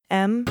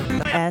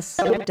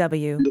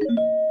MSW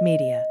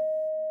Media.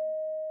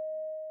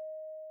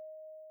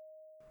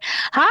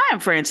 Hi, I'm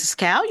Frances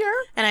Callier.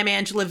 And I'm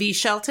Angela V.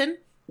 Shelton.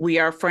 We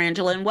are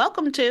Frangela, and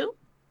welcome to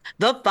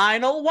The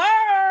Final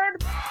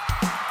Word.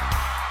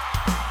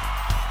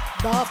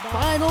 The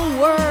Final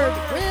Word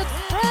with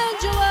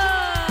Frangela.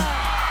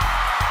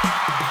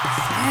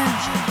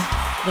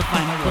 The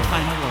final word. The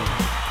final word.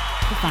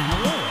 The final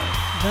word.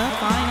 The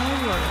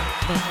final word.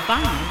 The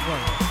final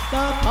word.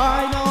 The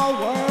Final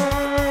Word.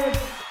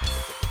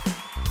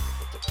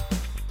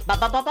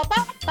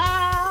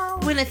 I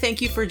want to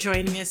thank you for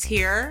joining us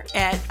here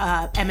at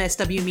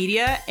MSW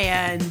Media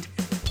and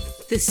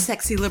this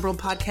Sexy Liberal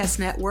Podcast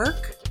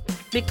Network.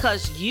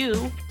 Because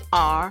you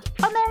are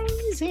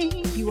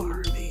amazing. You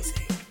are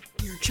amazing.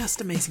 You're just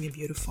amazing and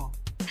beautiful.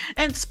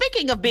 And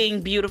speaking of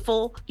being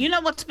beautiful, you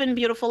know what's been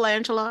beautiful,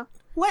 Angela?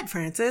 What,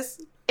 Frances?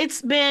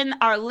 It's been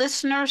our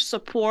listener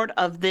support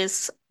of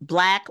this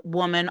Black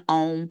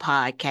woman-owned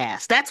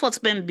podcast. That's what's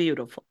been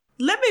beautiful.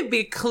 Let me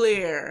be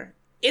clear.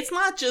 It's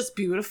not just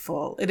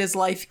beautiful. It is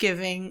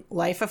life-giving,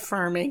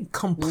 life-affirming,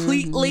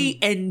 completely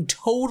and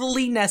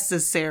totally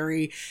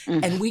necessary.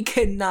 And we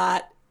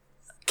cannot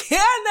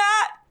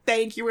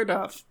thank you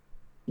enough.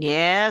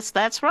 Yes,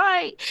 that's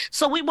right.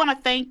 So we want to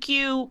thank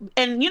you.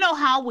 And you know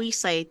how we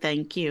say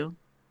thank you,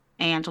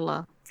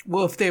 Angela?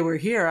 Well, if they were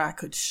here, I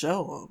could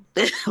show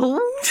them.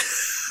 Lord.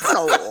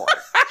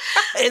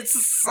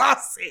 It's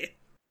saucy.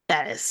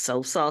 That is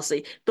so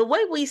saucy. The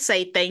way we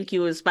say thank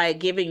you is by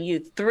giving you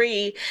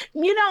three,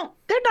 they're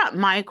not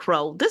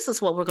micro. This is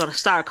what we're going to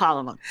start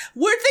calling them.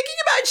 We're thinking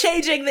about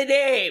changing the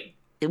name.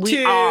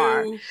 We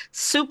are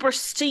super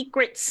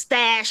secret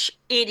stash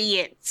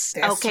idiots.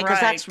 That's okay,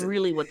 because that's right.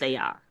 really what they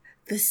are.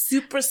 The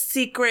super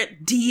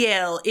secret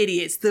DL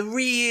idiots. The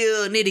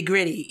real nitty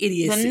gritty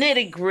idiots. The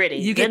nitty gritty.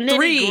 You get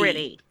three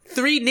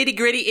nitty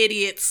gritty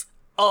idiots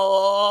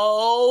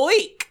a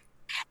week.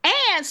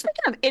 And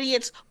speaking of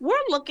idiots, we're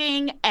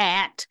looking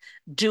at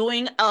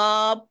doing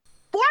a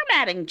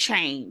formatting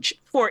change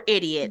for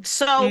idiots.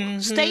 So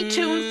stay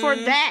tuned for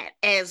that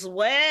as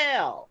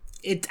well.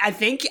 I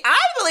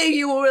believe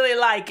you will really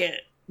like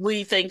it.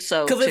 We think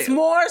so, because it's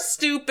more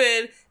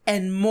stupid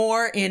and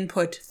more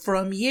input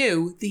from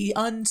you, the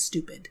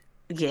unstupid.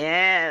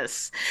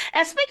 Yes.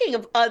 And speaking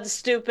of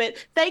unstupid,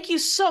 thank you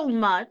so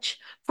much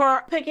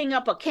for picking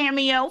up a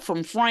cameo from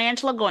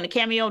Frangela, going to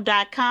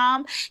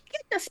cameo.com.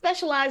 Get a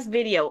specialized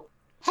video.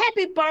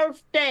 Happy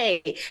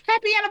birthday.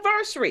 Happy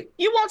anniversary.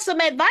 You want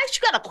some advice?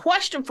 You got a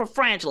question for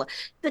Frangela.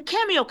 The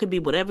cameo can be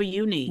whatever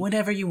you need.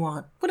 Whatever you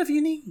want. Whatever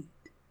you need.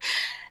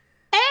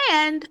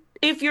 And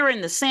if you're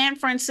in the San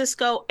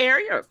Francisco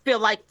area or feel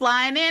like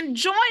flying in,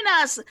 join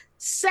us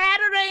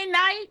Saturday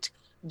night,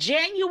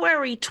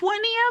 January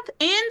 20th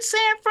in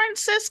San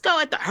Francisco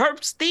at the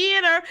Herbst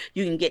Theater.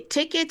 You can get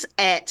tickets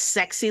at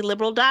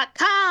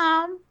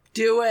sexyliberal.com.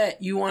 Do it.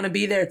 You want to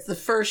be there. It's the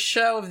first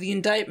show of the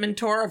Indictment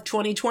Tour of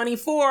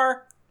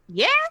 2024.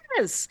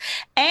 Yes.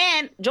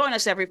 And join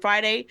us every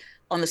Friday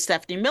on the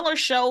Stephanie Miller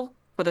Show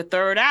for the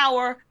third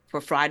hour for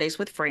Fridays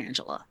with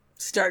Frangela.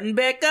 Starting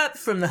back up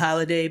from the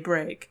holiday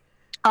break.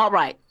 All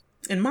right.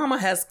 And Mama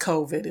has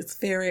COVID.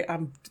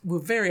 We're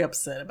very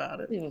upset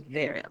about it. We're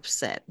very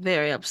upset.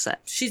 Very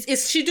upset.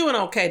 Is she doing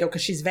okay though?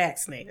 Because she's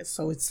vaccinated,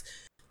 so it's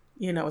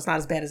it's not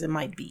as bad as it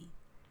might be.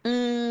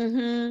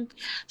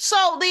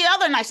 So the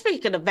other night,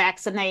 speaking of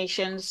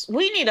vaccinations,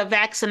 we need a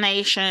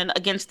vaccination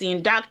against the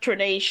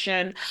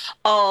indoctrination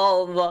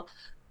of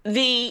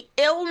the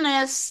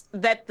illness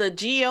that the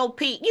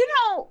GOP.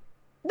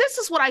 This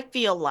is what I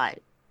feel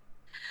like.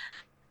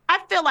 I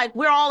feel like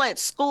we're all at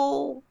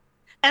school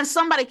and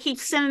somebody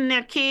keeps sending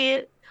their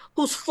kid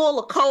who's full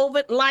of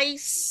COVID,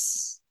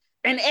 lice,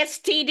 and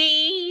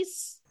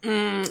STDs.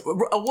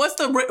 What's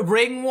the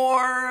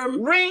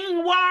ringworm?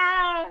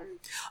 Ringworm.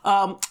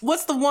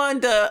 What's the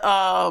one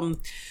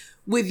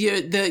with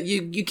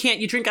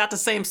you drink out the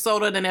same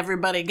soda and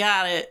everybody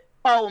got it?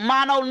 Oh,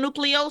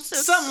 mononucleosis.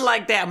 Something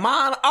like that.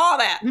 All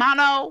that.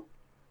 Mono.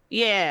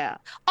 Yeah.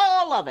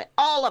 All of it.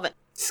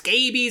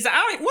 Scabies.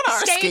 What are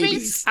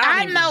scabies?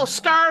 I know.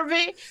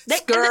 Scurvy.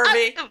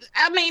 Scurvy.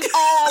 I mean,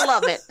 all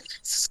of it.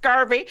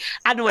 Scurvy.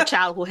 I knew a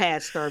child who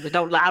had scurvy.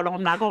 I'm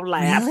not gonna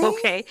laugh. Really?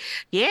 Okay.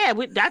 Yeah.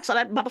 That's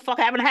that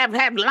motherfucker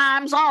have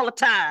limes all the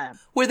time.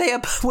 Were they in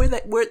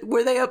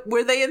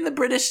the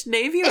British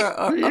Navy or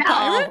a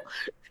pirate?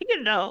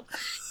 You know,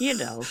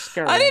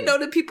 scurvy. I didn't know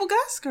that people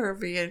got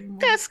scurvy anymore.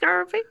 That's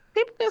scurvy.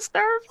 People get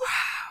scurvy.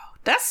 Wow.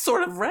 That's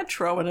sort of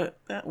retro.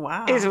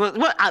 Wow. It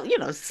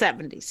was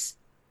 70s.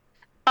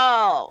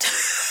 Oh.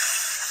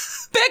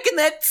 Back in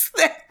that.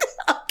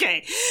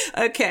 Okay.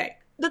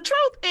 The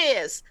truth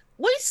is,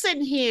 we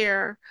sitting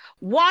here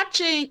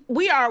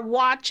we are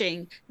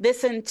watching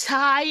this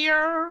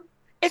entire,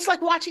 it's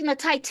like watching the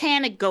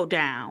Titanic go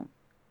down.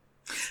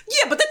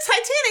 Yeah, but the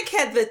Titanic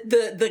had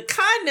the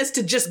kindness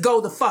to just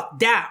go the fuck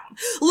down.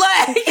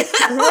 Like,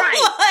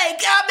 right.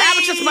 I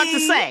was just about to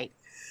say.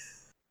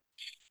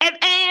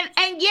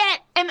 And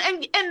yet,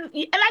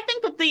 I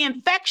think that the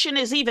infection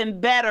is even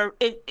better,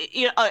 an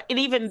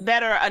even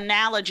better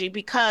analogy,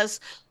 because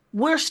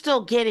we're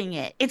still getting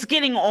it. It's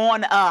getting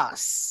on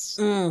us.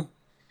 Mm.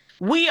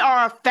 We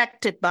are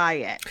affected by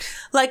it.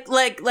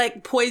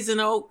 Like poison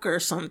oak or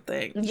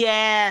something.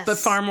 Yes. But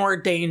far more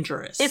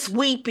dangerous. It's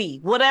weepy,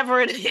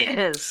 whatever it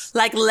is.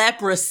 like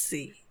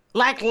leprosy.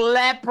 Like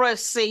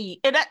leprosy.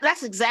 And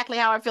that's exactly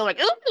how I feel.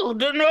 Like, ooh,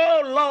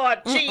 no, Lord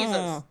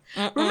Jesus.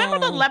 Remember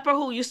the leper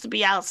who used to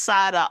be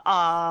outside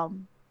of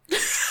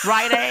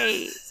Rite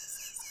Aid?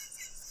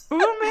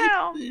 Remember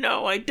him?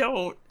 No, I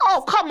don't.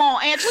 Oh, come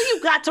on, Angela.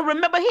 You got to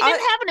remember. He didn't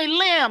have any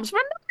limbs.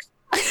 Remember?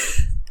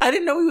 I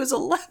didn't know he was a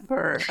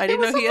leper. I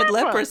didn't know he had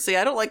leper. leprosy.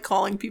 I don't like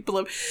calling people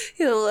a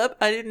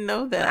I didn't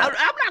know that.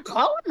 I'm not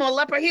calling him a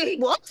leper. He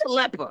was a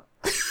leper.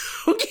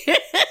 Okay.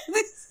 I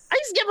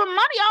used to give him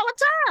money all the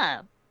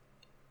time.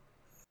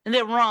 And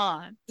then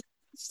run.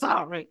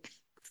 Sorry.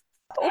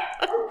 Oh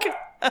my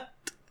God.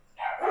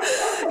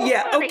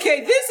 Yeah,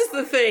 okay, this is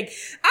the thing.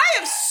 I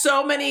have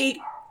so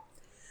many...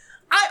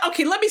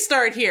 Okay, let me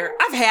start here.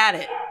 I've had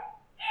it.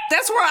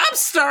 That's where I'm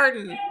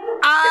starting.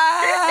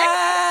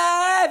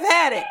 I've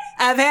had it.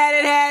 I've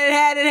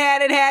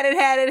had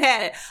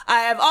it. I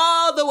have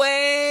all the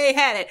way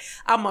had it.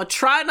 I'm gonna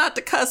try not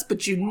to cuss,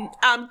 but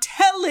I'm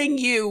telling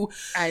you.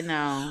 I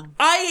know.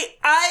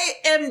 I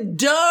am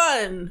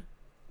done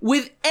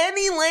with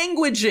any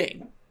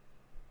languaging.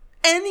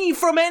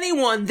 From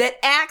anyone that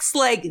acts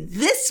like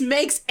this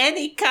makes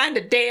any kind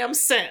of damn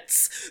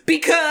sense.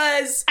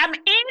 Because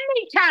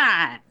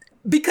Anytime.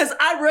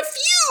 I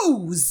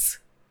refuse.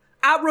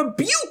 I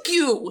rebuke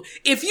you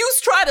if you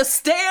try to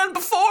stand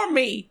before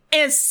me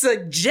and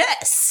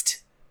suggest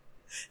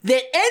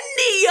that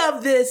any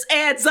of this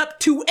adds up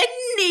to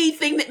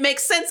anything that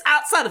makes sense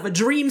outside of a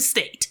dream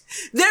state.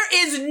 There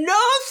is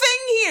nothing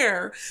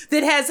here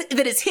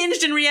that is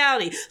hinged in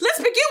reality. Let's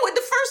begin with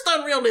the first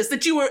unrealness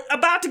that you were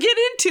about to get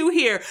into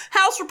here.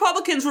 House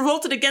Republicans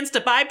revolted against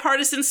a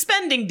bipartisan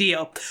spending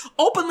deal,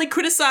 openly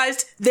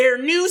criticized their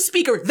new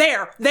speaker,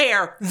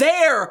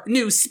 their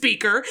new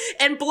speaker,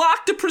 and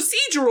blocked a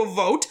procedural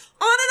vote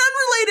on an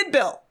unrelated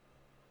bill.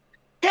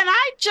 Can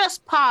I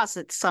just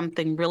posit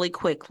something really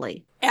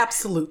quickly?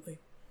 Absolutely.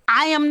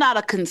 I am not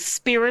a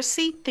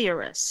conspiracy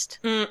theorist,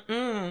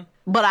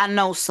 but I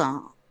know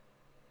some.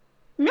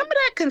 Remember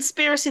that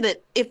conspiracy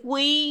that if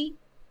we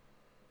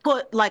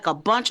put like a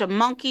bunch of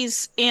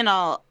monkeys in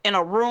a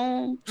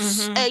room,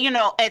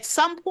 at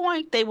some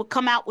point they would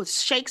come out with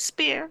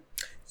Shakespeare?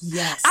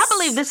 Yes. I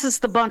believe this is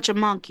the bunch of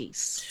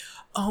monkeys.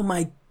 Oh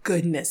my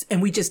goodness.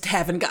 And we just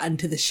haven't gotten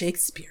to the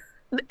Shakespeare.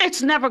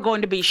 It's never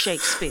going to be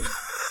Shakespeare.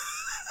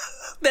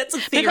 That's a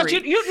theory. Because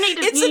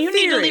you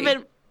need to leave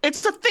it.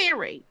 It's a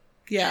theory.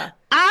 Yeah.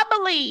 I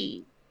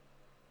believe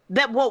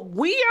that what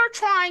we are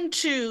trying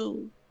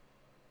to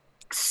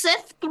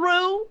sift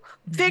through,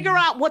 figure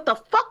out what the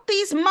fuck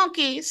these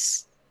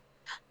monkeys,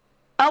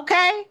 are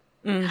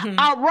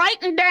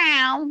writing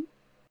down,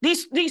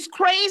 these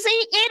crazy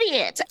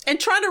idiots, and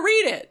trying to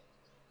read it.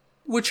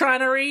 We're trying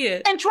to read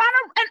it and trying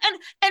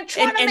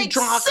to make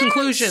draw sense.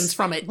 Conclusions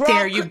from it.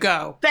 There you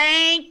go.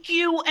 Thank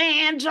you,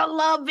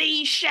 Angela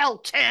V.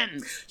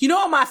 Shelton. You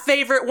know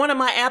one of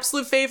my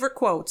absolute favorite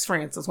quotes,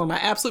 Francis. One of my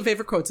absolute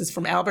favorite quotes is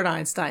from Albert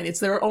Einstein.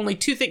 There are only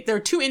two things. There are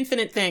two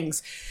infinite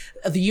things: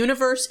 the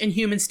universe and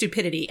human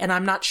stupidity. And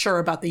I'm not sure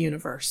about the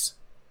universe.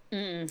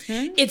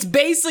 Mm-hmm. It's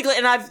basically,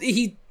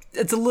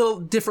 it's a little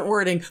different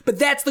wording, but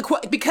that's the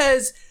quote,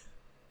 because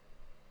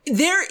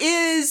there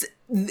is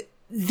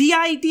the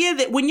idea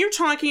that when you're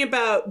talking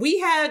about,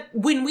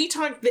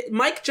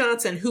 Mike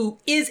Johnson, who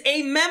is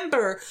a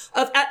member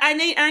of, I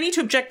need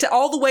to object to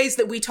all the ways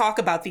that we talk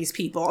about these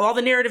people, all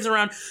the narratives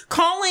around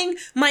calling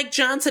Mike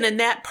Johnson and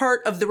that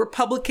part of the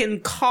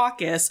Republican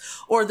caucus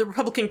or the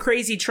Republican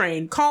crazy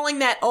train, calling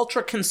that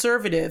ultra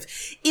conservative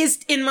is,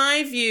 in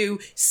my view,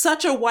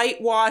 such a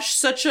whitewash,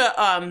 such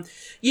a,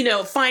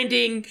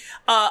 finding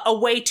a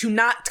way to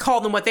not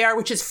call them what they are,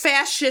 which is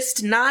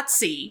fascist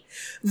Nazi.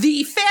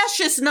 The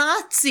fascist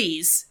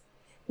Nazis,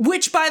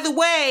 which, by the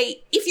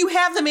way, if you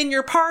have them in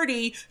your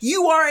party,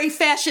 you are a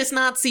fascist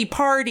Nazi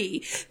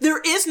party. There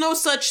is no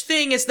such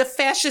thing as the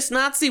fascist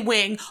Nazi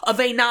wing of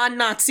a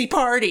non-Nazi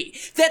party.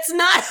 That's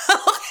not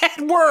how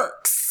that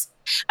works.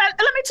 Let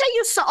me tell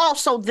you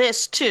also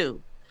this,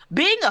 too.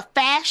 Being a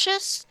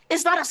fascist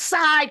is not a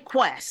side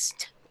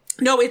quest.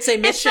 No, it's a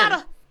mission.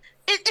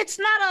 It's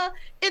not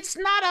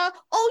a,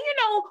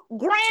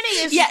 Granny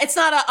is... Yeah, it's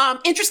not a,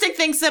 interesting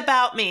things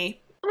about me.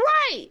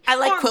 Right. I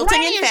like quilting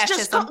Granny and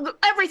fascism.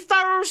 Every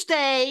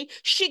Thursday,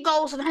 she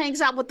goes and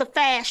hangs out with the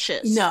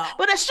fascists. No.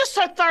 But it's just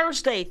her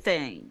Thursday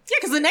thing. Yeah,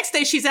 because the next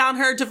day she's on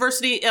her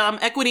diversity,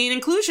 equity, and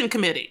inclusion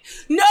committee.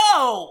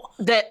 No!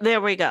 There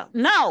we go.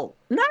 No.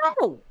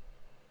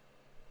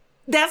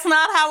 That's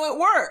not how it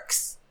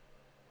works.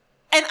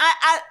 And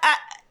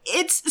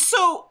it's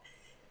so,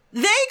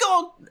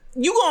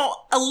 you gonna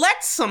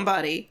elect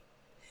somebody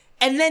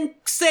and then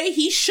say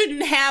he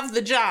shouldn't have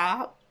the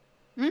job.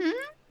 Mm-hmm.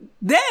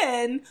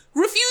 Then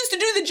refuse to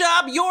do the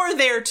job you're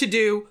there to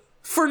do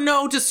for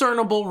no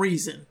discernible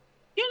reason.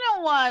 You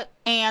know what,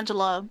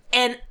 Angela?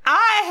 And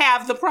I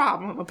have the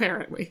problem,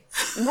 apparently.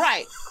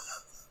 Right.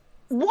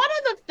 one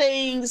of the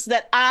things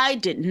that I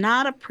did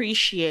not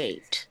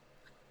appreciate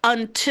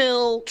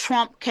until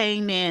Trump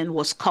came in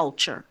was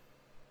culture.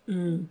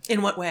 In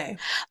what way?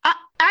 I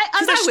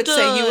understood. I would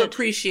say you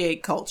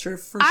appreciate culture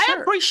for sure. I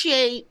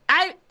appreciate,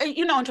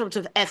 in terms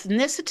of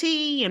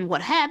ethnicity and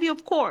what have you,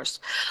 of course,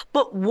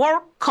 but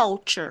work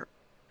culture,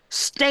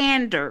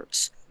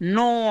 standards,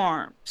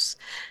 norms,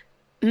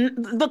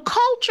 the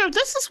culture,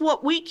 this is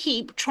what we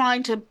keep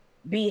trying to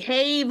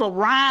behave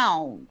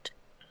around,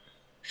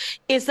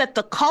 is that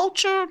the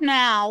culture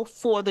now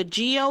for the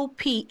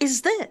GOP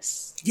is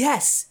this.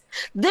 Yes.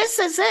 This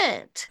is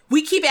it.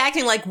 We keep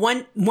acting like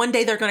one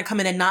day they're going to come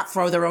in and not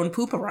throw their own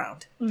poop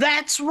around.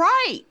 That's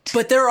right.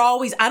 But they're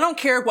always, I don't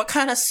care what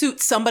kind of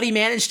suit somebody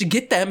managed to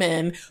get them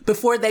in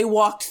before they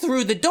walked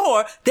through the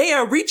door, they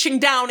are reaching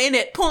down in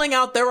it, pulling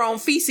out their own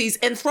feces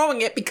and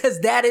throwing it because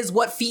that is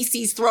what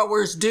feces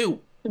throwers do.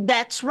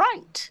 That's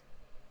right.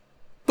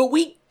 But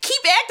we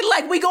keep acting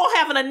like we gonna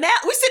having a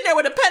nap. We sitting there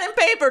with a pen and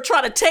paper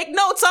trying to take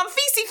notes on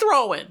feces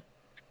throwing.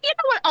 You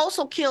know what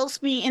also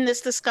kills me in this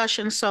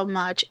discussion so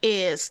much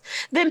is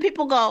then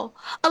people go,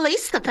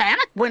 Elise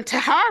Stefanik went to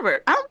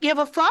Harvard. I don't give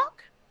a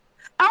fuck.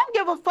 I don't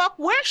give a fuck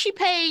where she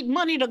paid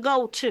money to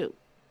go to.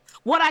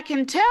 What I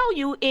can tell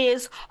you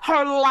is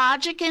her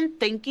logic and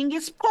thinking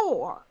is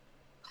poor.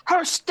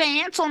 Her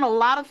stance on a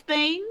lot of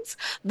things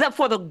that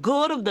for the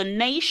good of the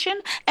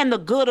nation and the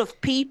good of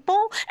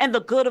people and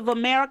the good of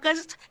America,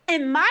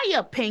 in my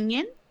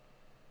opinion,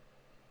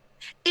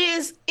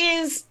 is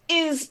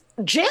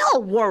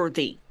jail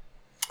worthy.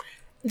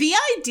 The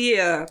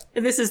idea,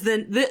 and this is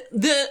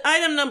the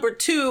item number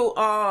 2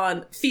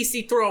 on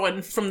feces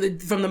throwing from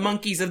the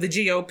monkeys of the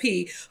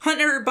GOP.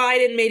 Hunter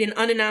Biden made an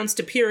unannounced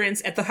appearance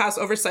at the House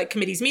Oversight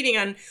Committee's meeting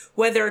on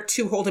whether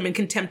to hold him in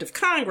contempt of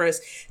Congress.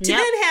 To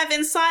then have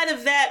inside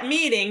of that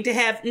meeting, to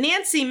have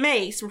Nancy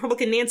Mace,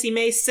 Republican Nancy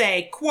Mace,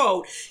 say,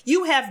 quote,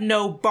 "You have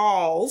no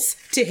balls,"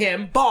 to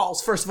him.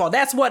 Balls, first of all.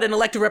 That's what an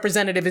elected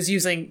representative is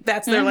using.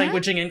 That's their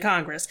languaging in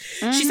Congress.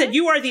 She said,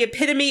 "You are the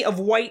epitome of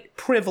white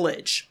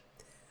privilege."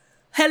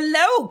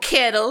 Hello,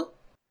 kettle.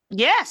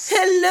 Yes.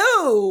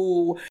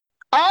 Hello.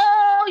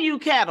 All you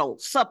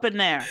kettles up in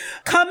there.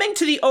 Coming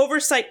to the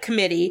Oversight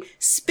Committee,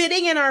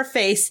 spitting in our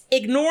face,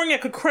 ignoring a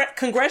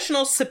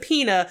congressional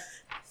subpoena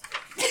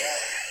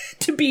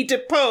to be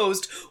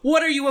deposed.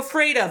 What are you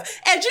afraid of?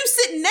 As you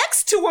sit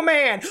next to a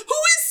man who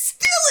is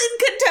still in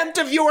contempt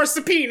of your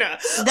subpoena.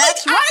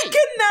 That's right. I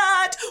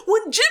cannot,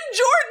 when Jim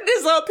Jordan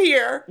is up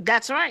here.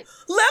 That's right.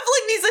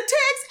 Leveling these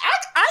attacks,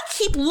 I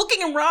keep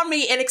looking around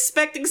me and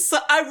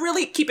I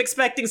really keep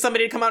expecting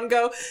somebody to come out and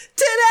go,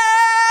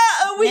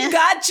 ta-da! We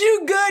got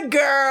you good,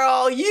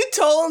 girl. You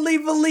totally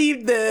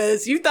believed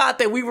this. You thought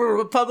that we were a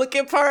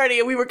Republican Party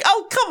and we were,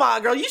 oh, come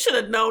on, girl. You should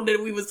have known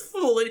that we was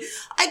fooling.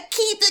 I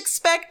keep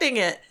expecting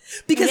it.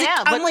 Because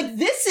I'm like,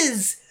 this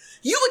is,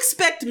 you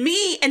expect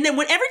me, and then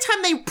every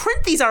time they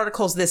print these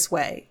articles this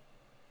way,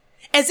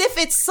 as if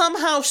it's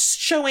somehow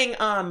showing,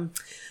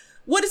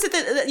 what is it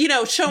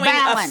that, showing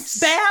balance.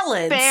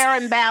 Balance. Fair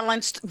and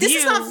balanced view. This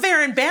is not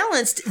fair and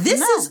balanced.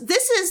 This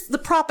is the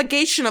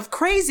propagation of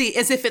crazy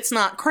as if it's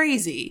not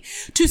crazy.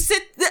 To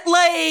sit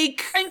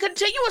and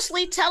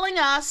continuously telling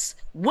us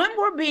when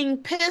we're being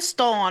pissed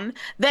on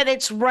that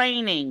it's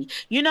raining.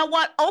 You know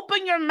what?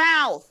 Open your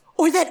mouth.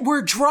 Or that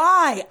we're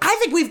dry. I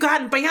think we've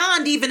gotten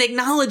beyond even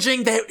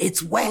acknowledging that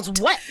it's wet. It's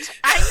wet.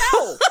 I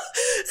know.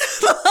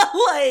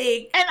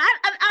 And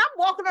I'm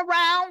walking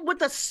around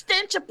with a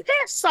stench of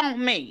piss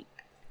on me.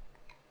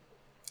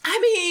 I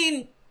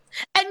mean,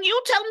 and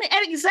you tell me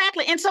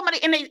exactly, and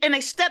somebody, and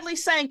they steadily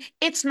saying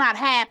it's not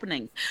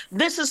happening.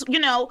 This is,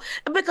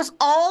 because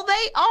all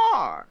they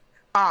are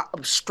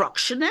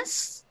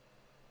obstructionists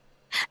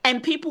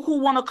and people who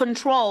want to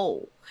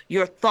control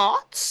your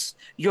thoughts,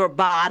 your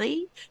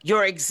body,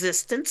 your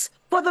existence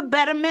for the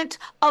betterment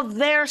of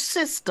their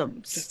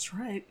systems. That's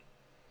right.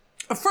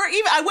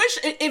 I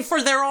wish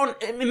for their own,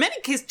 in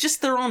many cases,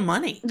 just their own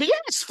money.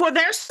 Yes, for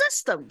their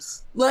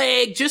systems.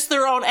 Just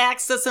their own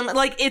access. And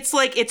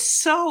it's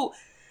so,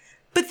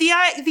 but the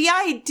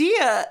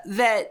idea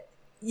that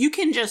you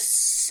can just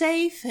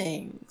say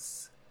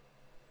things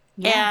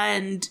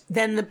and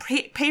then the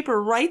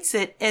paper writes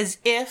it as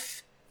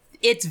if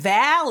it's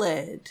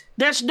valid.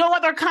 There's no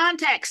other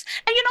context.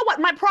 And you know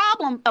what? My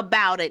problem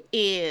about it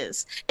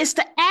is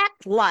to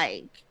act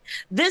like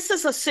this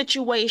is a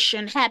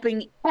situation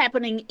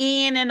happening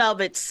in and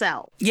of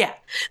itself. Yeah.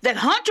 That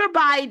Hunter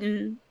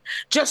Biden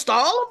just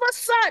all of a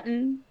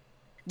sudden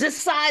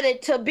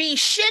decided to be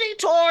shitty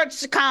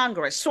towards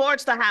Congress,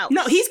 towards the House.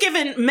 No, he's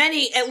given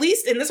many, at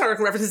least in this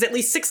article references, at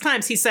least 6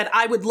 times he said,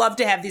 I would love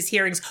to have these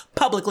hearings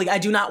publicly. I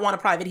do not want a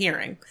private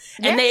hearing.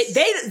 And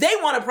they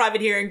want a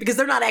private hearing because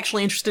they're not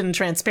actually interested in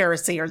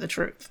transparency or the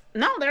truth.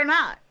 No, they're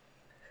not.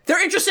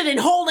 They're interested in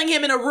holding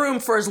him in a room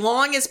for as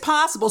long as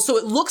possible so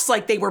it looks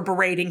like they were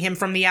berating him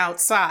from the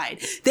outside.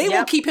 They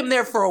will keep him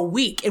there for a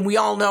week, and we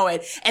all know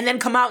it, and then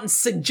come out and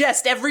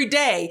suggest every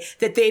day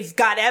that they've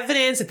got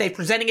evidence, that they're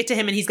presenting it to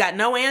him, and he's got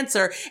no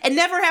answer, and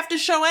never have to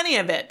show any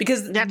of it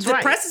because the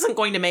press isn't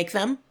going to make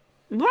them.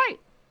 Right.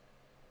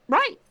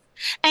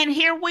 And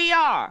here we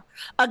are,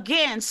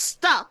 again,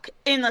 stuck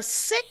in a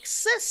sick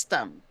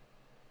system,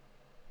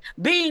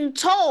 being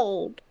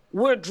told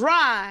we're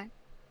dry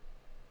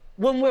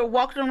when we're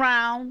walking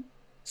around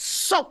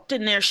soaked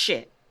in their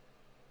shit.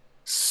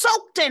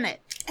 Soaked in it.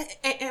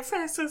 And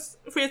Francis,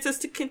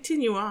 to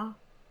continue on.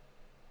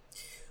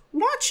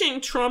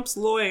 Watching Trump's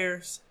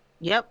lawyers.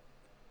 Yep.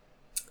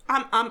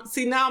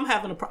 See, now I'm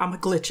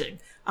glitching.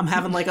 I'm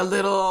having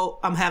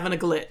a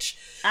glitch.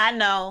 I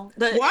know.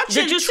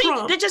 Watching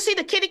Trump. Did you see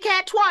the kitty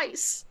cat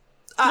twice?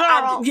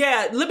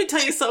 Yeah, let me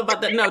tell you something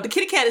about that. No, the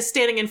kitty cat is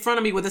standing in front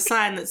of me with a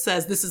sign that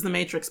says, "This is the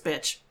Matrix,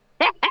 bitch."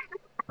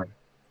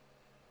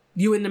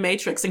 You in the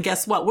Matrix, and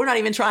guess what? We're not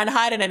even trying to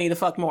hide it any the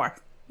fuck more.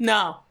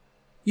 No.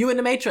 You in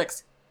the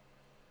Matrix.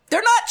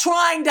 They're not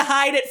trying to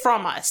hide it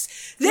from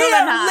us. They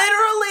are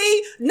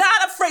literally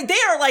not afraid. They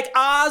are like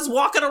Oz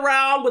walking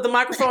around with a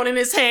microphone in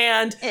his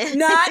hand,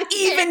 not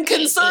even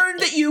concerned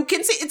that you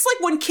can see. It's like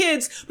when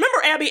kids,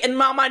 remember Abby and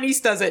my niece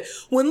does it,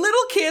 when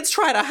little kids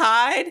try to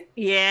hide.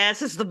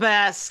 Yes, it's the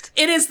best.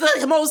 It is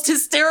the most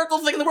hysterical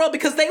thing in the world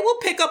because they will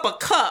pick up a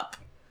cup.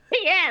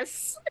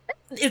 Yes.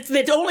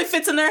 It only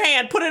fits in their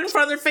hand, put it in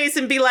front of their face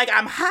and be like,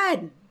 I'm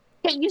hiding.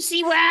 Can you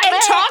see where I'm at?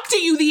 And talk to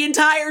you the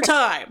entire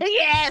time.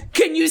 Yes.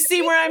 Can you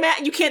see where I'm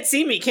at? You can't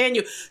see me, can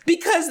you?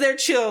 Because they're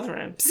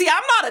children. See,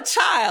 I'm not a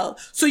child,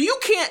 so you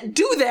can't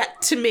do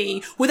that to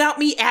me without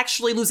me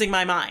actually losing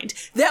my mind.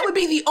 That would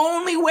be the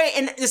only way,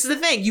 and this is the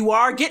thing, you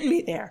are getting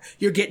me there.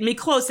 You're getting me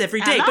close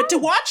every day. But to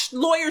watch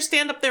lawyers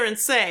stand up there and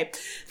say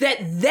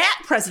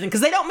that president,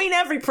 because they don't mean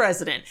every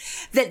president,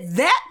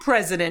 that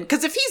president,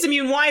 because if he's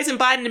immune, why isn't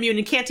Biden immune,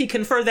 and can't he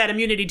confer that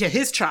immunity to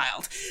his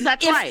child?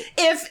 That's right.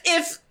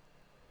 If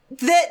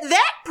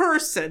that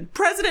person,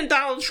 President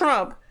Donald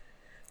Trump,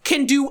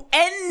 can do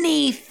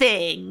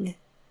anything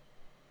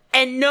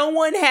and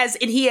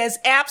he has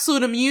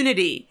absolute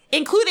immunity,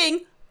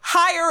 including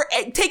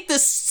take the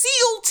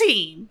SEAL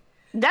team.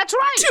 That's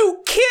right. To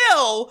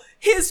kill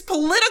his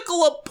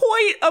political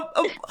that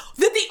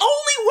the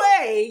only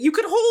way you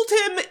could hold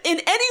him in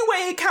any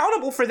way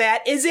accountable for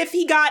that is if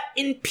he got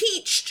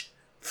impeached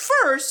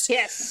first.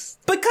 Yes.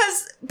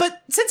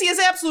 But since he has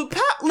absolute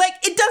power,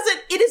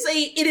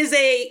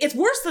 it's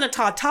worse than a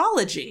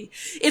tautology.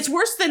 It's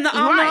worse than the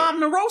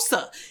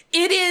Omarosa.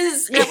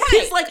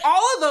 It's like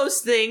all of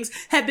those things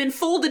have been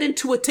folded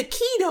into a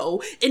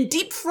taquito and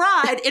deep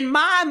fried in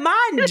my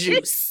mind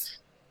juice.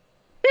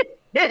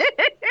 And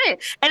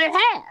it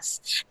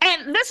has.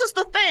 And this is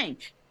the thing.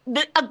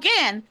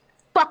 Again,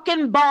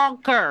 fucking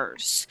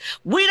bonkers.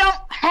 We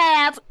don't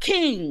have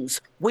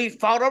kings. We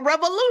fought a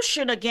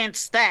revolution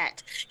against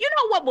that. You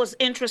know what was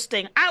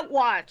interesting? I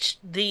watched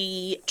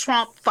the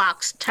Trump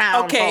Fox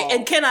town hall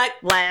and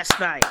last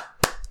night.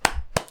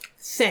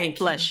 Thank you.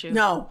 Bless you.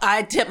 No,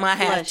 I tip my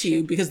hat to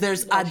you because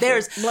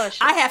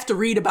I have to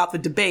read about the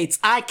debates.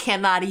 I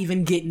cannot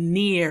even get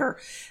near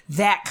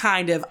that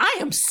kind of, I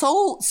am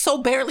so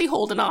barely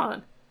holding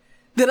on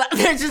that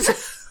they're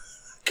just...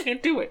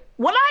 Can't do it.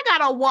 When I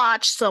gotta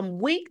watch some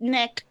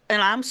weak-necked,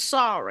 and I'm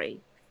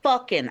sorry,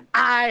 fucking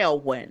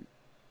Iowan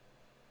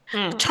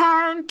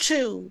turn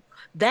to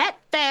that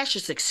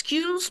fascist,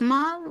 excuse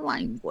my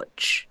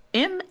language,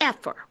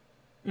 MFer,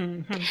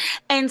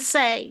 and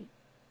say,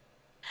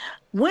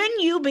 when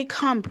you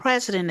become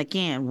president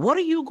again, what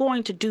are you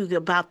going to do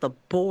about the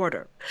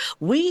border?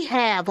 We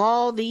have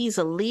all these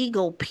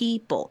illegal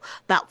people,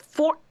 about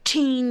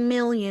 14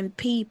 million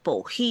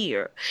people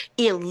here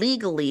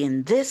illegally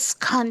in this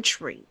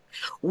country.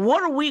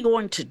 What are we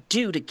going to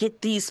do to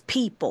get these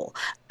people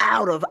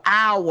out of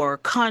our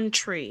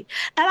country?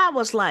 And I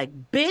was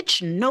like,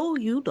 bitch, no,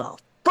 you the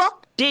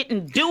fuck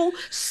didn't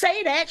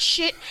say that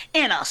shit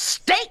in a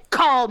state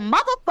called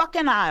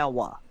motherfucking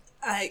Iowa.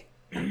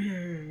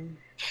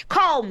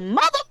 Called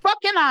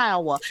motherfucking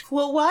Iowa.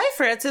 Well, why,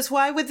 Francis?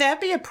 Why would that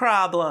be a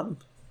problem?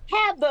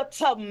 Have the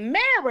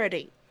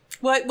temerity.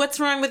 What's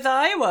wrong with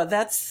Iowa?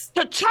 That's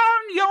to turn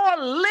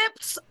your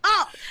lips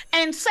up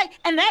and say,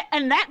 and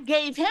that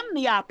gave him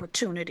the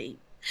opportunity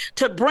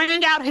to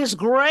bring out his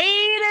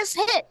greatest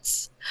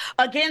hits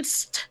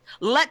against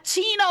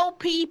Latino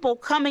people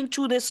coming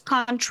to this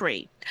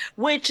country,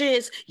 which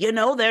is,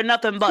 they're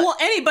nothing but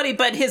anybody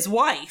but his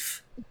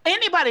wife.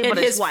 Anybody but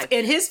his wife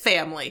and his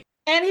family.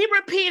 And he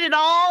repeated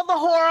all the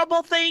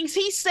horrible things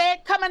he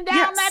said coming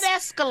down that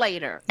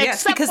escalator.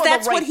 Yes, because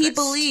that's what he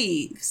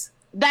believes.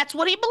 That's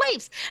what he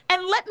believes.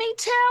 And let me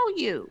tell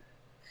you,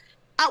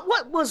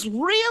 what was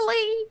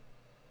really,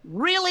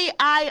 really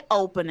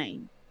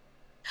eye-opening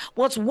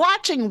was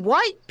watching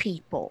white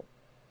people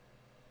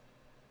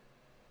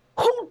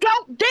who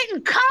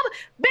didn't come.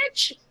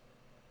 Bitch,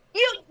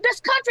 this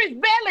country's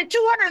barely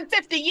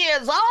 250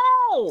 years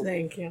old.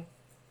 Thank you.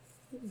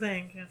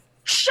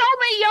 Show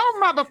me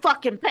your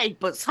motherfucking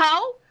papers,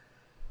 ho.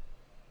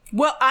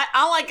 Well,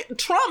 I like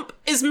Trump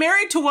is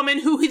married to a woman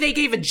who they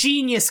gave a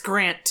genius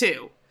grant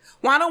to.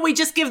 Why don't we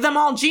just give them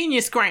all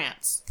genius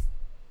grants?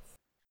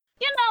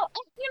 You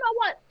know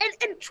what?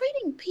 And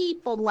treating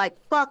people like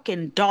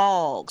fucking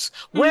dogs.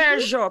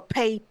 Where's your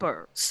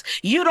papers?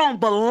 You don't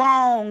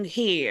belong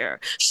here.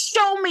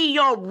 Show me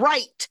your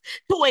right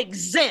to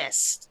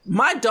exist.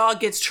 My dog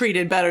gets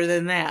treated better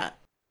than that.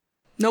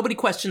 Nobody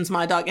questions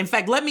my dog. In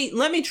fact, let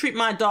me treat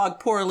my dog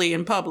poorly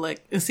in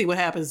public and see what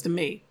happens to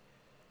me.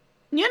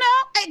 You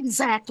know,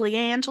 exactly,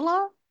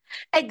 Angela.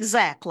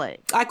 Exactly.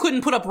 I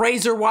couldn't put up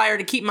razor wire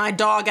to keep my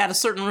dog out of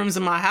certain rooms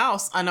in my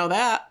house. I know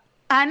that.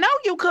 I know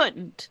you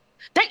couldn't.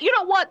 You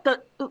know what?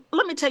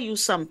 Let me tell you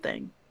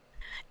something.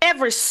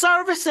 Every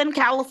service in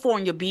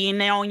California being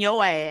there on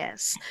your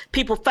ass.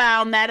 People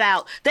found that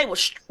out. They were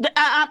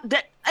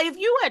if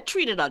you had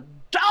treated a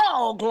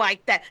dog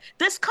like that,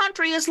 this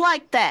country is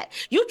like that.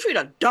 You treat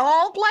a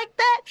dog like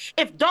that.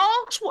 If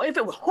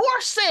it was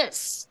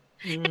horses,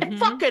 if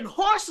fucking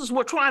horses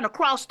were trying to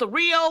cross the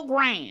Rio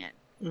Grande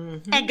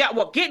and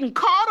getting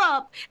caught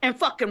up in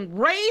fucking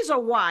razor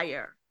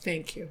wire.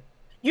 Thank you.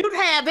 You'd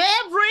have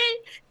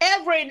every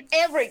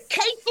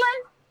Caitlin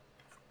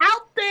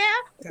out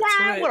there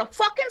flying with a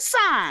fucking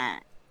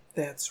sign.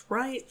 That's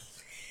right.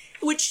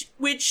 Which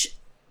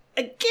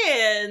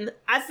again,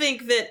 I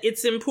think that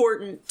it's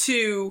important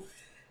to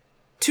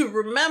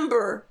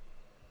remember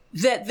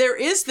that there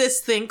is this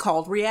thing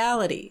called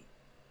reality.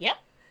 Yep.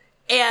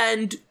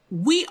 And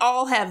we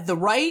all have the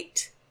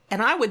right,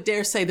 and I would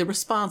dare say the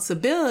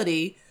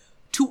responsibility,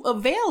 to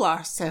avail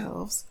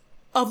ourselves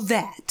of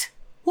that.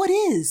 What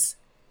is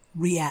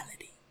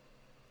reality?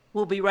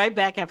 We'll be right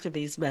back after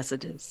these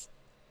messages.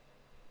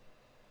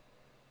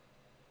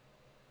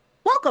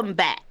 Welcome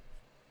back.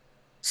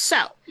 So,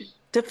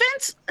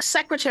 Defense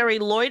Secretary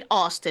Lloyd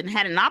Austin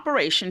had an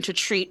operation to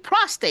treat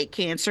prostate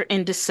cancer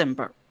in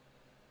December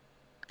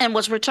and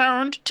was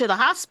returned to the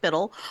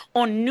hospital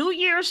on New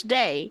Year's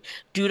Day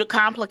due to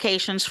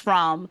complications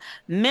from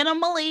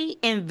minimally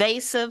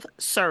invasive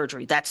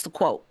surgery. That's the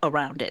quote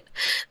around it.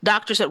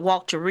 Doctors at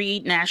Walter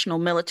Reed National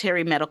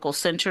Military Medical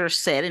Center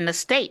said in a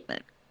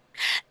statement.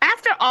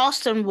 After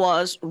Austin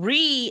was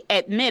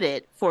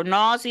readmitted for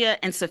nausea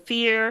and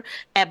severe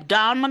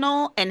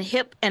abdominal and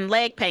hip and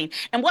leg pain.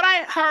 And what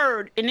I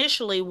heard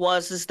initially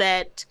is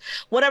that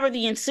whatever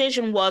the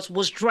incision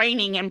was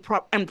draining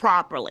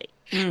improperly.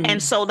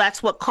 And so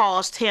that's what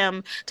caused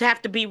him to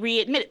have to be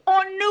readmitted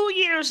on New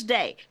Year's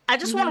Day. I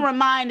just want to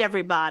remind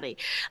everybody,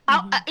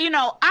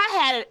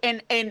 I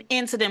had an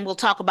incident, we'll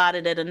talk about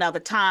it at another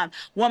time,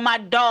 when my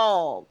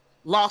dog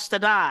lost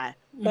an eye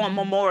on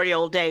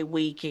Memorial Day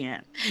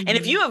weekend. And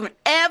if you have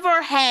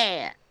ever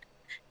had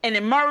an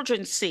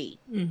emergency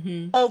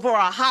over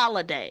a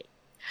holiday,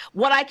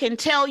 what I can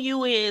tell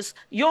you is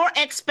your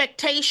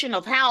expectation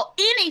of how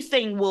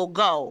anything will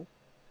go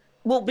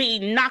will be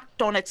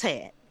knocked on its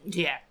head.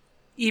 Yeah.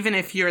 Even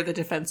if you're the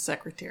defense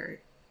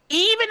secretary.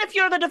 Even if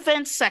you're the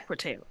defense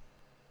secretary.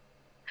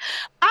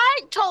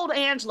 I told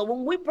Angela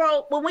it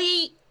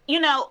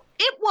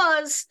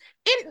was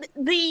in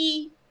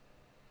the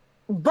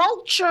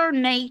vulture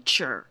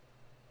nature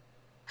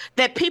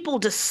that people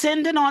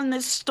descended on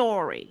this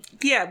story.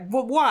 Yeah,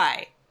 but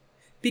why?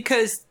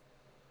 Because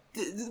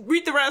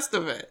read the rest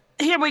of it.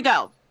 Here we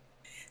go.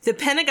 The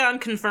Pentagon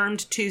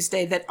confirmed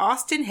Tuesday that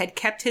Austin had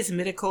kept his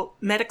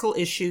medical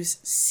issues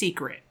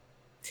secret.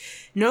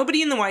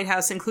 Nobody in the White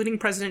House, including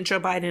President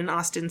Joe Biden and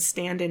Austin's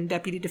stand-in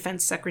Deputy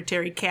Defense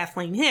Secretary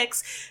Kathleen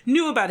Hicks,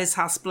 knew about his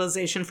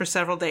hospitalization for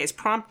several days,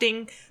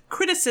 prompting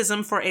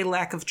criticism for a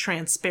lack of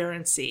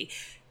transparency.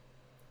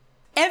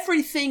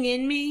 Everything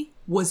in me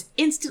was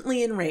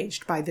instantly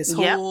enraged by this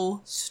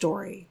whole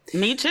story.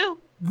 Me too.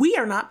 We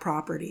are not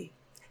property.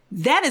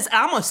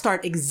 I'm going to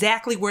start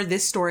exactly where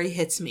this story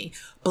hits me.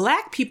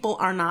 Black people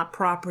are not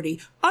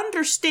property.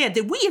 Understand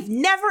that we have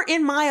never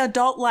in my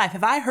adult life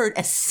have I heard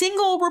a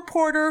single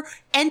reporter,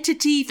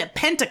 entity, the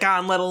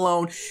Pentagon let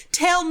alone,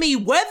 tell me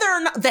whether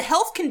or not the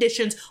health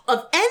conditions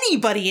of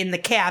anybody in the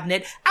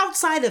cabinet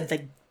outside of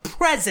the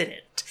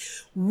president.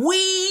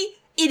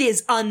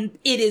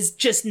 It is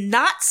just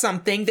not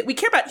something that we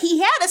care about. He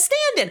had a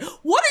stand-in.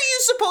 What are you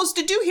supposed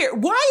to do here?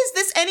 Why is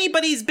this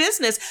anybody's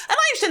business? And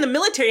I understand the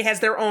military has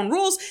their own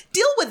rules.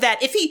 Deal with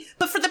that.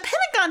 But for the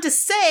Pentagon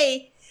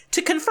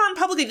to confirm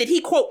publicly that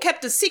he, quote,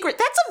 kept a secret,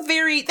 that's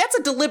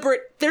a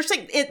deliberate, they're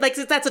saying it like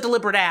that's a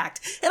deliberate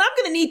act. And I'm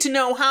going to need to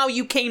know how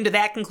you came to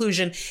that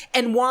conclusion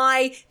and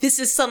why this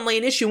is suddenly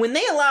an issue. When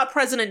they allowed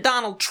President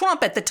Donald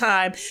Trump at the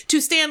time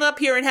to stand up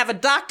here and have a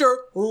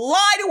doctor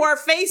lie to our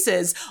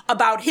faces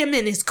about him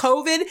and his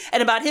COVID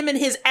and about him and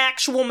his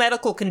actual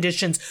medical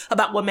conditions,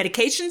 about what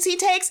medications he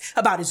takes,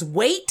 about his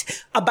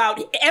weight,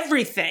 about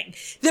everything.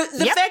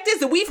 The fact is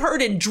that we've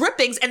heard in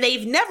drippings, and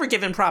they've never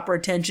given proper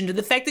attention to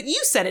the fact that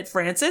you said it,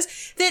 Francis,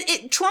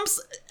 that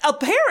Trump's,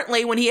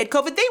 apparently when he had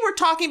COVID, they were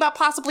talking about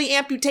possibly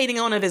amputating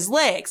one of his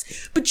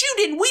legs. But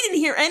we didn't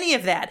hear any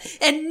of that.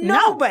 And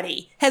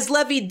nobody has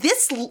levied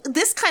this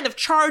kind of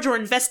charge or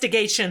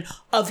investigation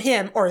of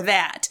him or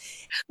that.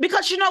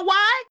 Because you know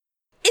why?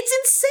 It's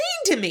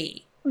insane to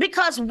me.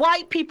 Because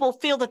white people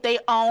feel that they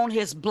own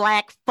his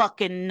black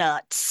fucking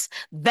nuts.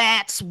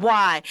 That's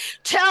why.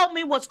 Tell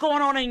me what's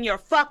going on in your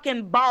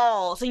fucking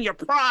balls, in your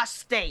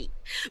prostate.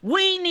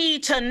 We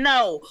need to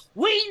know.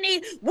 We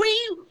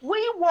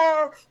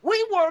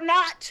were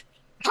not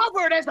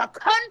covered as a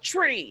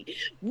country.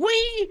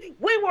 We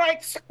were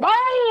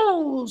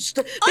exposed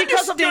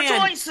because of your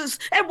choices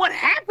and what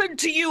happened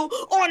to you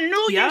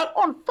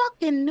on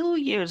fucking New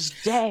Year's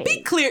Day.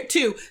 Be clear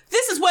too.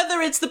 This is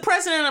whether it's the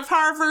president of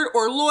Harvard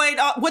or Lloyd.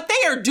 What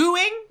they are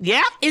doing,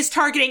 is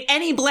targeting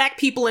any black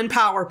people in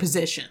power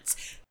positions.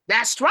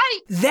 That's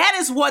right. That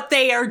is what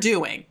they are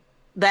doing.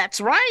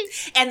 That's right.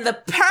 And the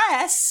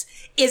press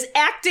is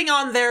acting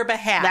on their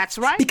behalf. That's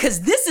right.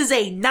 Because this is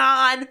a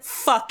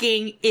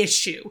non-fucking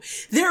issue.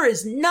 There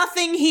is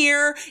nothing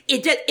here.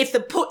 If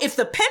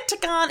the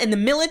Pentagon and the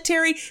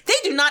military, they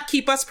do not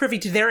keep us privy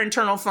to their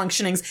internal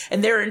functionings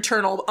and their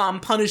internal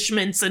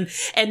punishments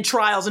and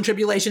trials and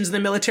tribulations in the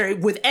military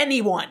with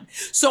anyone.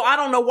 So I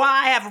don't know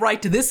why I have a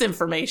right to this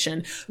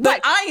information, but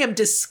I am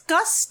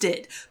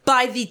disgusted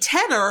by the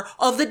tenor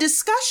of the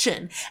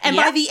discussion and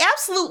by the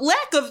absolute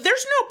lack of,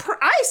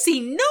 I see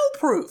no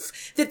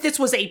proof that this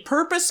was a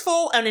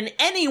purposeful and in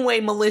any way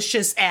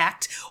malicious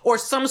act or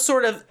some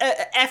sort of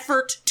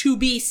effort to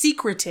be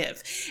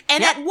secretive.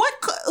 And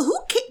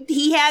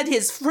he had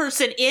his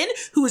person in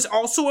who is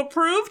also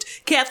approved.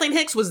 Kathleen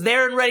Hicks was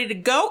there and ready to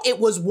go. It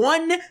was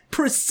one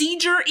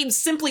procedure. He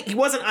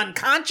wasn't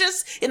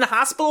unconscious in the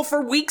hospital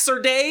for weeks or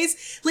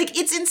days. Like,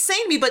 it's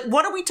insane to me. But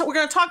what are we're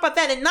going to talk about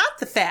that and not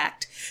the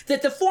fact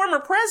that the former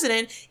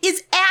president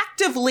is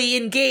actively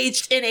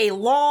engaged in a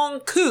long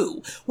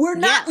coup. We're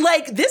not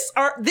like this.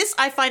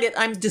 I find it.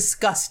 I'm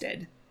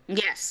disgusted.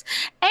 Yes.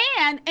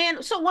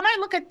 And so when I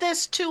look at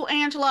this too,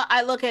 Angela,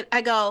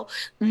 I go,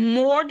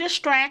 more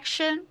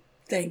distraction.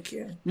 Thank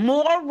you.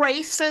 More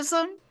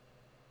racism.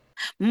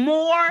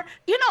 More,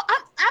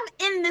 I'm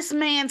in this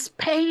man's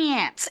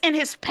pants, in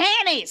his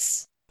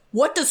panties.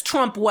 What does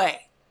Trump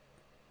weigh?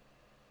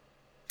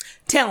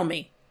 Tell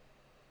me.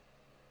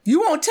 You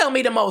won't tell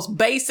me the most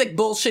basic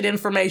bullshit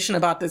information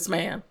about this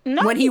man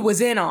when he was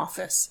in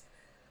office.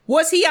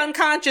 Was he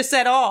unconscious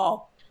at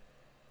all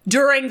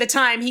during the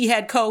time he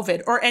had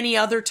COVID or any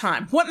other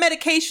time? What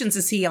medications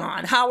is he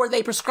on? How are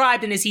they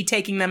prescribed, and is he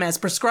taking them as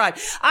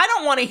prescribed? I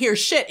don't want to hear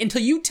shit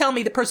until you tell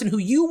me the person who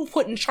you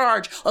put in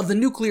charge of the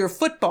nuclear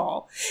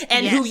football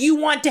and who you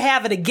want to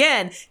have it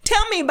again.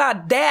 Tell me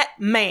about that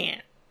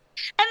man.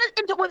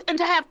 And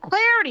to have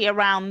clarity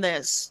around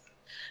this,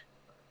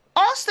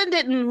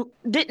 Austin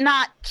did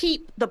not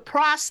keep the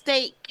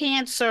prostate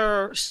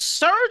cancer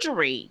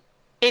surgery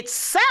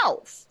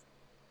itself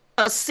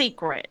a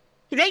secret.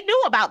 They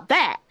knew about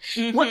that.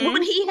 Mm-hmm.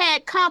 When he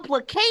had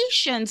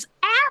complications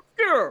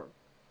after.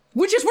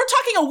 We're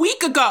talking a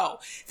week ago.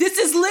 This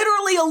is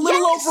literally a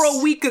little over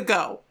a week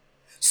ago.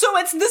 So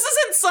this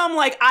isn't some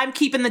like I'm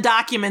keeping the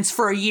documents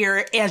for a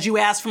year as you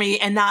asked for me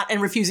and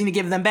refusing to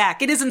give them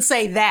back. It doesn't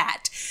say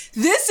that.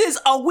 This is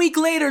a week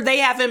later. They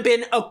haven't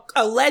been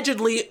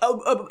allegedly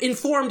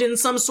informed in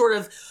some sort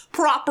of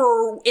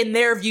proper, in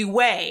their view,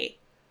 way.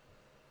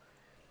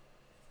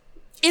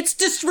 It's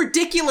just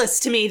ridiculous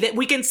to me that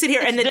we can sit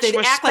here and that they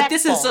act like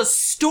this is a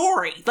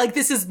story. Like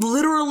this is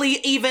literally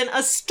even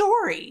a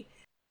story.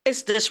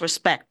 It's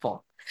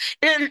disrespectful.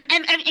 And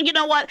you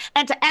know what?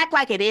 And to act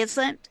like it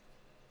isn't.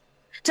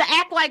 To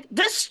act like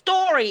this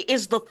story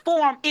is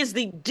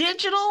the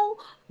digital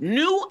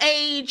new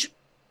age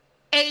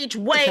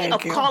way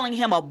of calling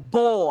him a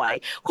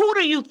boy. Who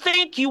do you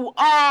think you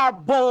are,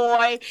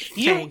 boy?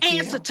 You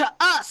answer to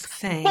us,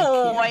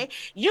 boy.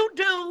 You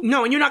do.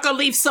 No, and you're not going to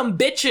leave some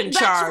bitch in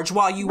charge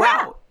while you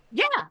out.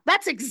 Yeah,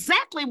 that's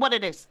exactly what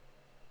it is.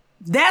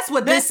 That's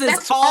what this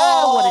is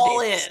all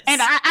what it is.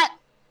 And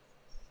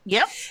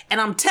yep. And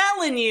I'm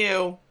telling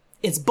you,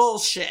 it's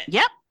bullshit.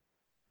 Yep.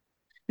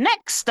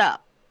 Next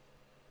up.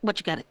 What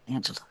you got,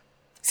 Angela?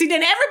 See,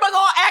 then everybody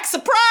gonna act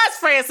surprised,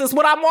 Frances,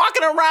 when I'm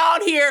walking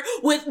around here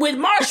with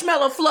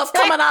marshmallow fluff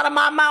coming out of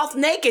my mouth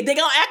naked. They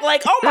gonna act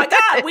like, oh my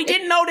God, we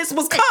didn't know this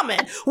was coming.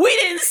 We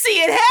didn't see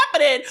it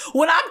happening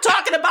when I'm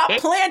talking about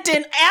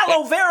planting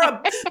aloe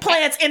vera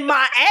plants in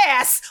my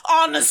ass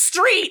on the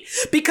street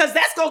because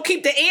that's gonna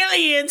keep the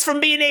aliens from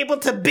being able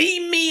to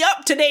beam me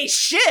up to their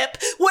ship.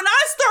 When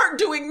I start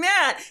doing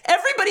that,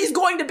 everybody's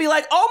going to be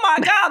like, oh my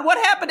God, what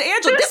happened to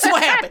Angela? This is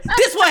what happened.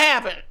 This is what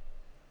happened.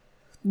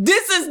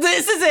 This is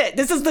it.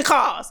 This is the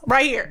cause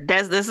right here.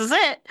 This is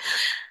it.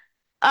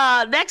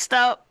 Next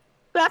up,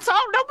 that's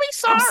all. Don't be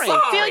sorry.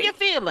 Feel your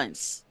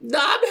feelings. No,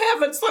 I'm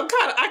having some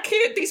kind of. I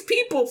can't. These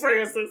people,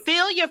 Frances.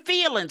 Feel your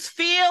feelings.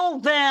 Feel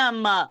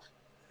them.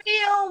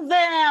 Feel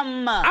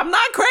them. I'm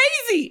not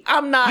crazy.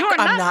 I'm not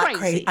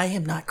crazy. I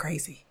am not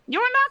crazy.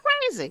 You're not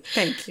crazy.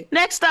 Thank you.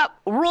 Next up,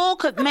 rule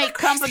could make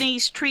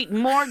companies treat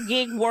more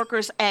gig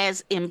workers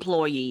as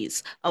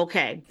employees.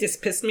 Okay. This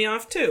pissed me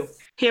off too.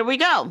 Here we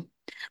go.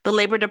 The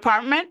Labor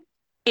Department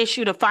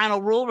issued a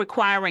final rule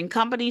requiring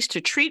companies to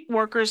treat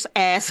workers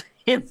as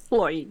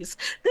employees.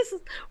 This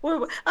is,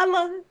 I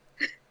love it.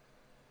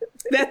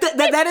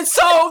 That is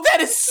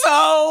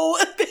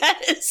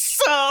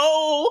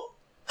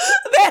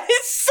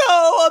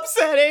so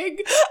upsetting.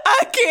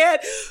 I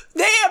can't.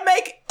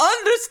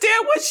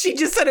 Understand what she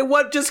just said and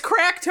what just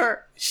cracked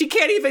her.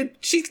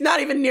 She's not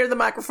even near the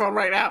microphone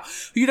right now.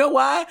 You know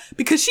why?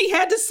 Because she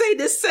had to say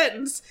this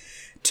sentence.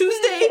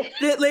 Tuesday,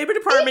 the Labor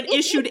Department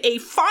issued a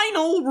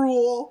final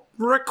rule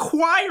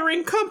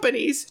requiring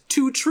companies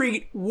to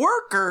treat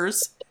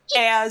workers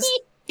as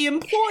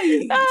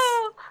employees.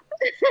 Oh.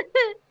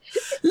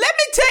 Let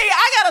me tell you,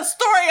 I got a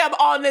story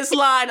on this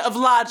line of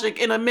logic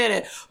in a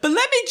minute. But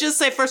let me just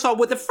say, first of all,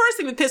 the first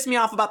thing that pissed me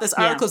off about this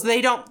article is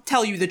they don't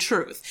tell you the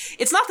truth.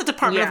 It's not the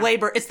Department of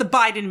Labor, it's the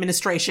Biden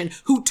administration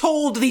who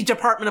told the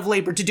Department of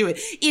Labor to do it.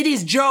 It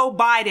is Joe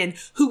Biden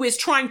who is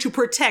trying to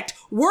protect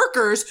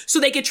workers so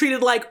they get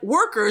treated like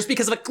workers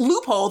because of a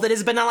loophole that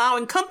has been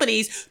allowing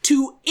companies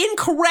to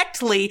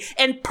incorrectly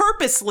and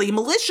purposely,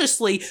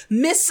 maliciously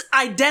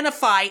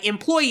misidentify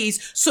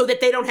employees so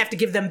that they don't have to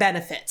give them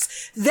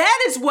benefits. That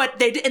is what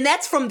they did, and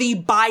that's from the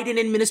Biden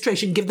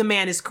administration. Give the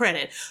man his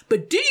credit.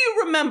 But do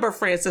you remember,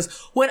 Frances,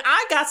 when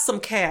I got some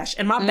cash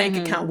and my bank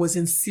account was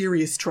in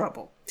serious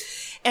trouble?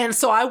 And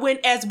so I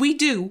went, as we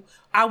do,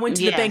 I went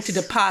to the bank to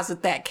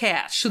deposit that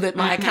cash so that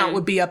my account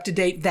would be up to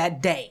date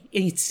that day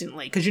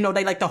instantly. Because, you know,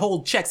 they like to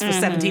hold checks for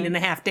 17 and a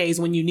half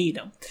days when you need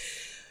them.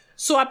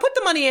 So I put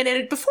the money in,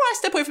 and before I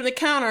step away from the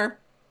counter,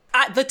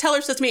 the teller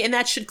says to me, and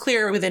that should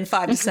clear within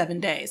 5 to 7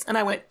 days. And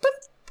I went, but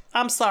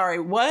I'm sorry,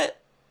 what?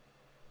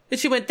 And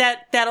she went,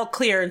 that'll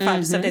clear in 5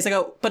 to 7 days. I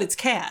go, but it's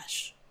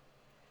cash.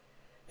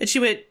 And she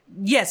went,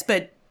 yes,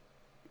 but,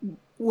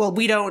 well,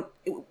 we don't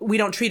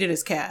treat it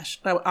as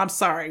cash. I'm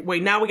sorry.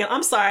 Wait,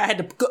 I'm sorry. I had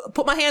to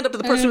put my hand up to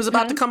the person who was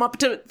about to come up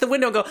to the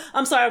window and go,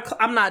 I'm sorry,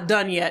 I'm not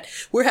done yet.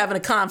 We're having a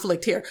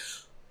conflict here.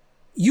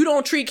 You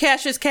don't treat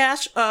cash as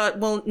cash?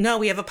 Well, no,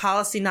 we have a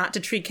policy not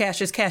to treat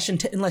cash as cash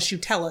unless you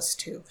tell us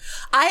to.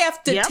 I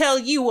have to tell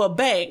you, a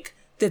bank,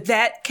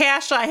 that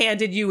cash I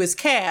handed you is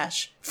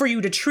cash for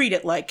you to treat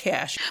it like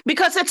cash.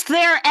 Because it's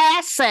their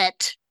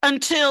asset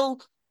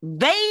until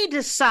they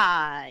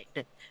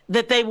decide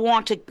that they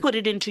want to put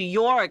it into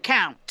your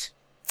account.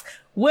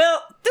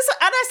 Well,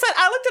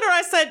 I looked at her,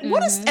 I said,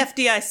 what does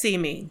FDIC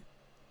mean?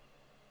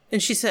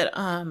 And she said,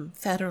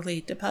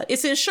 federally deposit.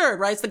 It's insured,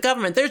 right? It's the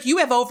government. You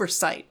have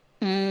oversight.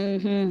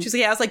 She's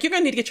like, I was like, you're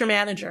going to need to get your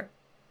manager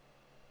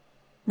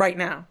right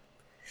now.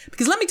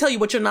 Because let me tell you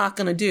what you're not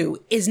going to do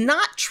is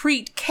not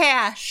treat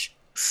cash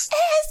as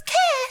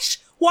cash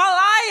while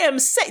I am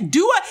sick.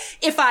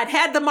 If I'd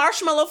had the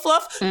marshmallow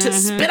fluff to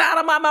spit out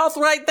of my mouth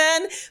right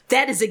then,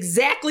 that is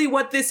exactly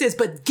what this is.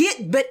 But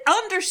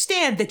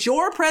understand that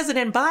your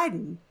President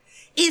Biden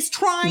is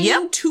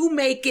trying to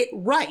make it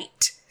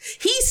right.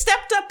 He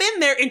stepped up in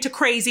there into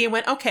crazy and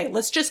went, okay,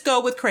 let's just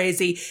go with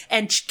crazy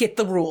and get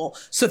the rule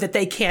so that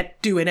they can't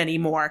do it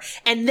anymore.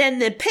 And then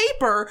the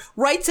paper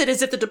writes it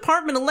as if the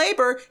Department of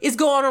Labor is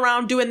going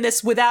around doing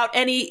this without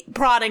any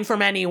prodding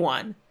from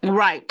anyone.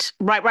 Right.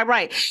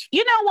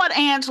 You know what,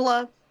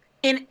 Angela?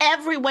 In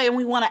every way,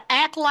 we want to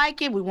act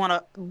like it. We want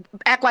to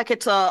act like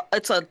it's a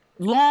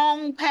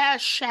long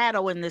past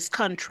shadow in this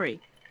country.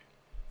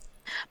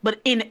 But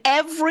in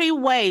every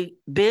way,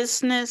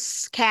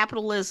 business,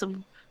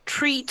 capitalism,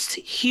 treats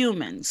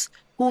humans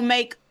who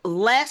make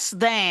less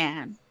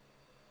than,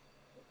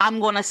 I'm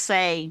going to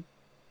say,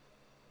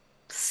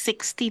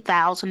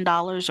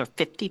 $60,000 or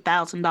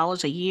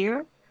 $50,000 a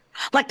year,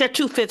 like they're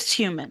 2/5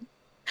 human,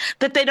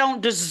 that they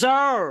don't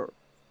deserve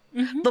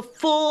the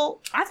full.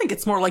 I think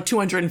it's more like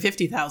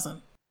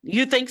 250,000.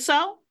 You think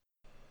so?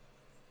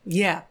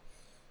 Yeah.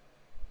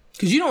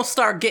 Because you don't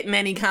start getting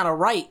any kind of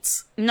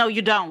rights. No,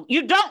 you don't.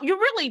 You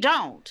really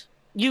don't.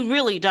 You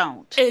really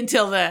don't.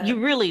 Until then. You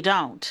really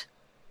don't.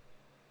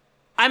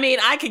 I mean,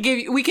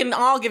 we can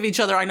all give each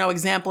other, I know,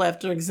 example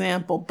after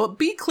example, but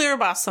be clear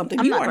about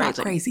something. You are not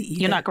crazy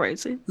either. You're not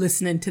crazy.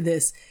 Listening to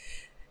this.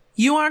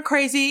 You aren't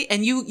crazy,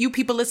 and you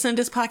people listening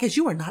to this podcast,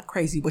 you are not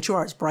crazy. What you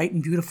are is bright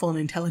and beautiful and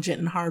intelligent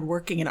and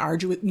hardworking and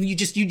arduous.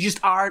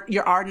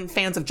 You're ardent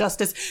fans of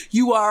justice.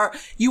 You are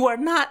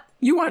not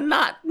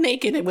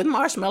naked with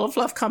marshmallow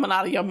fluff coming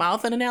out of your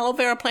mouth and an aloe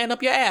vera plant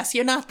up your ass.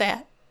 You're not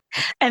that.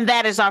 And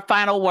that is our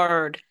final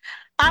word.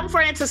 I'm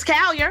Frances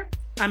Callier.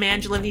 I'm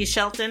Angela V.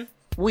 Shelton.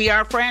 We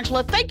are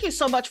Frangela. Thank you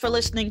so much for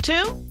listening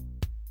to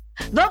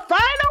The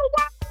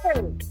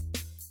Final Word.